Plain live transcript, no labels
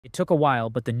It took a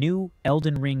while, but the new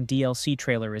Elden Ring DLC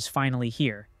trailer is finally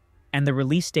here, and the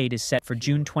release date is set for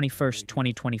June 21st,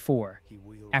 2024.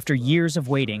 After years of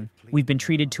waiting, we've been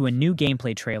treated to a new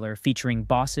gameplay trailer featuring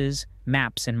bosses,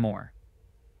 maps, and more.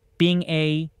 Being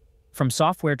a From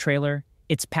Software trailer,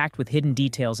 it's packed with hidden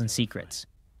details and secrets.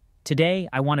 Today,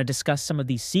 I want to discuss some of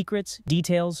these secrets,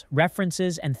 details,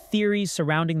 references, and theories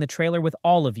surrounding the trailer with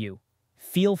all of you.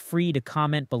 Feel free to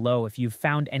comment below if you've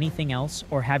found anything else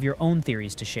or have your own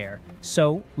theories to share.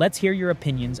 So, let's hear your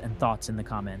opinions and thoughts in the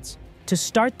comments. To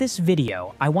start this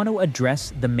video, I want to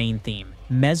address the main theme,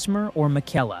 Mezmer or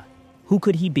Miquella. Who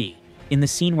could he be? In the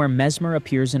scene where Mezmer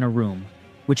appears in a room,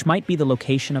 which might be the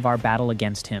location of our battle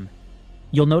against him,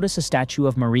 you'll notice a statue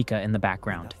of Marika in the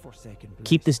background.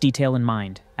 Keep this detail in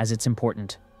mind, as it's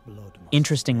important.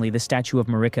 Interestingly, the statue of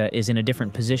Marika is in a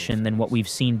different position than what we've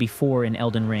seen before in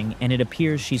Elden Ring, and it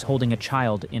appears she's holding a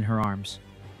child in her arms.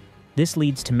 This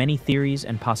leads to many theories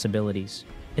and possibilities,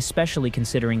 especially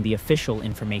considering the official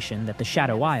information that the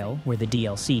Shadow Isle, where the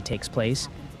DLC takes place,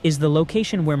 is the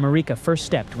location where Marika first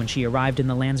stepped when she arrived in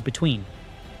the Lands Between.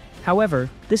 However,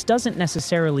 this doesn't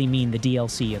necessarily mean the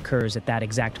DLC occurs at that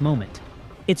exact moment.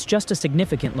 It's just a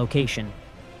significant location.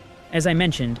 As I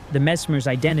mentioned, the Mezmer's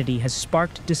identity has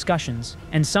sparked discussions,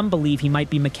 and some believe he might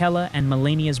be Miquella and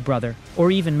Malenia's brother,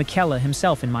 or even Miquella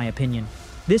himself in my opinion.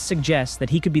 This suggests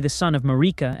that he could be the son of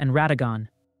Marika and Radagon.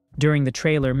 During the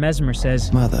trailer, Mezmer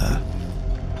says, "Mother,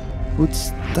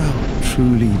 wouldst thou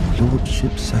truly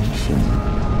lordship sanction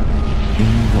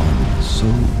in one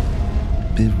so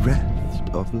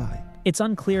bereft of light?" It's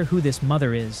unclear who this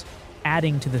mother is,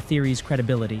 adding to the theory's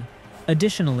credibility.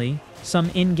 Additionally, some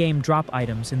in-game drop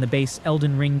items in the base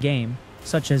Elden Ring game,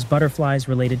 such as butterflies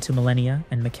related to Malenia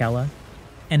and Miquella,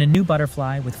 and a new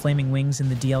butterfly with flaming wings in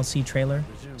the DLC trailer,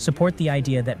 support the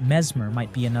idea that Mezmer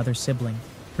might be another sibling.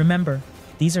 Remember,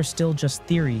 these are still just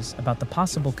theories about the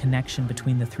possible connection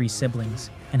between the three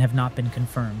siblings, and have not been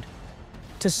confirmed.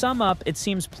 To sum up, it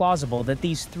seems plausible that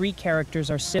these three characters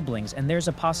are siblings, and there's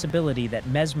a possibility that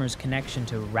Mezmer's connection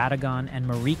to Radagon and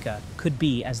Marika could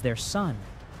be as their son.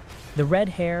 The red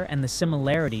hair and the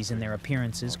similarities in their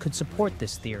appearances could support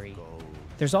this theory.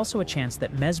 There's also a chance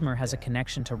that Mezmer has a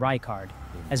connection to Rykard,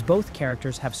 as both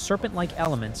characters have serpent-like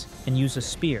elements and use a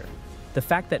spear. The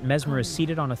fact that Mezmer is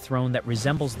seated on a throne that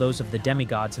resembles those of the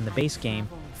demigods in the base game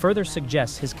further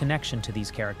suggests his connection to these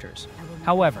characters.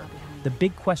 However, the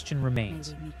big question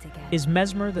remains. Is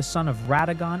Mezmer the son of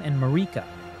Radagon and Marika?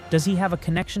 Does he have a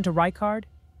connection to Rykard?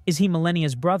 Is he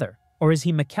Malenia's brother? Or is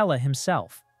he Miquella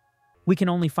himself? We can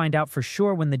only find out for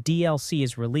sure when the DLC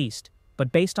is released,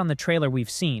 but based on the trailer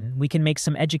we've seen, we can make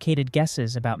some educated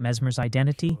guesses about Mezmer's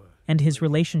identity and his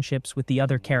relationships with the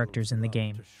other characters in the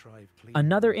game.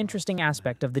 Another interesting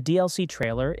aspect of the DLC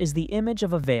trailer is the image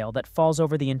of a veil that falls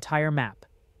over the entire map,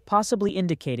 possibly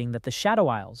indicating that the Shadow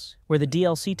Isles, where the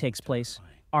DLC takes place,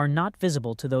 are not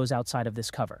visible to those outside of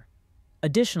this cover.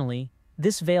 Additionally,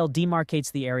 this veil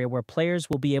demarcates the area where players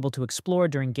will be able to explore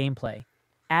during gameplay,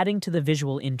 adding to the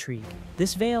visual intrigue.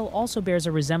 This veil also bears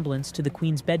a resemblance to the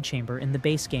Queen's bedchamber in the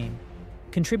base game,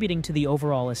 contributing to the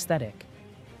overall aesthetic.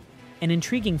 An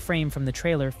intriguing frame from the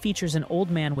trailer features an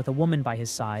old man with a woman by his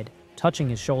side, touching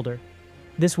his shoulder.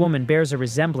 This woman bears a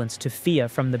resemblance to Fia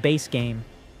from the base game.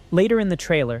 Later in the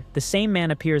trailer, the same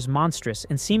man appears monstrous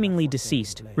and seemingly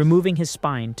deceased, removing his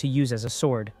spine to use as a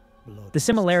sword. The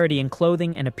similarity in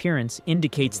clothing and appearance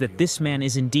indicates that this man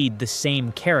is indeed the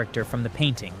same character from the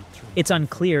painting. It's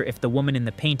unclear if the woman in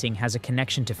the painting has a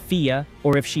connection to Fia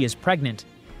or if she is pregnant,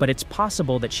 but it's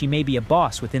possible that she may be a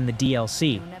boss within the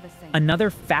DLC. Another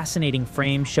fascinating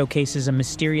frame showcases a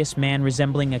mysterious man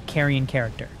resembling a carrion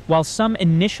character. While some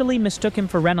initially mistook him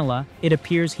for Renala, it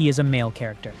appears he is a male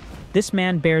character. This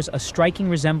man bears a striking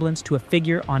resemblance to a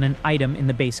figure on an item in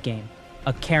the base game,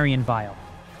 a carrion vial.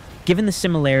 Given the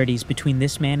similarities between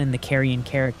this man and the carrion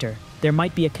character, there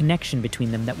might be a connection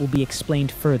between them that will be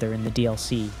explained further in the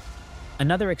DLC.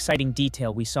 Another exciting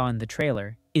detail we saw in the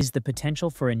trailer is the potential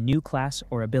for a new class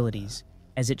or abilities,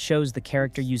 as it shows the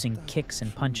character using kicks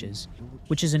and punches,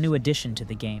 which is a new addition to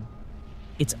the game.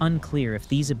 It's unclear if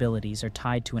these abilities are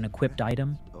tied to an equipped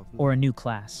item or a new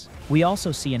class. We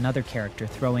also see another character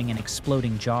throwing an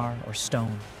exploding jar or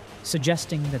stone,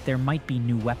 suggesting that there might be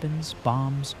new weapons,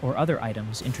 bombs, or other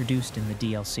items introduced in the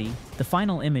DLC. The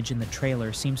final image in the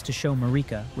trailer seems to show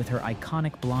Marika with her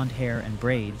iconic blonde hair and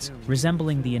braids,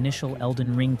 resembling the initial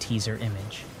Elden Ring teaser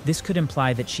image. This could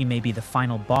imply that she may be the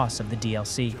final boss of the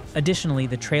DLC. Additionally,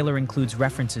 the trailer includes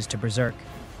references to Berserk,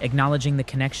 acknowledging the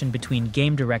connection between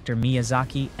game director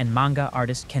Miyazaki and manga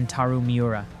artist Kentaro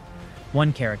Miura.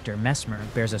 One character, Mezmer,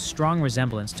 bears a strong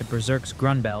resemblance to Berserk's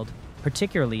Grunbeld,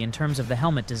 particularly in terms of the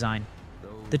helmet design.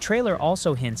 The trailer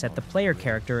also hints at the player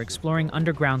character exploring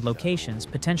underground locations,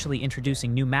 potentially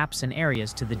introducing new maps and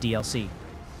areas to the DLC.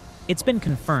 It's been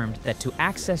confirmed that to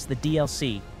access the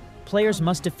DLC, players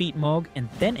must defeat Mohg and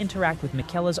then interact with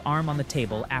Miquella's arm on the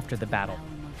table after the battle.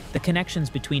 The connections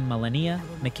between Malenia,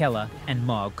 Miquella, and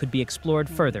Mohg could be explored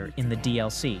further in the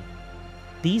DLC.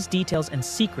 These details and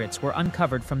secrets were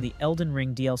uncovered from the Elden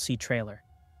Ring DLC trailer.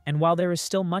 And while there is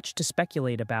still much to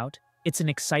speculate about, it's an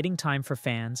exciting time for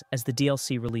fans as the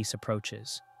DLC release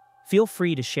approaches. Feel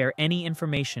free to share any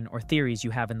information or theories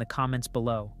you have in the comments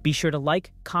below. Be sure to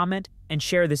like, comment, and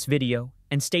share this video,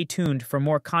 and stay tuned for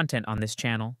more content on this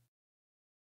channel.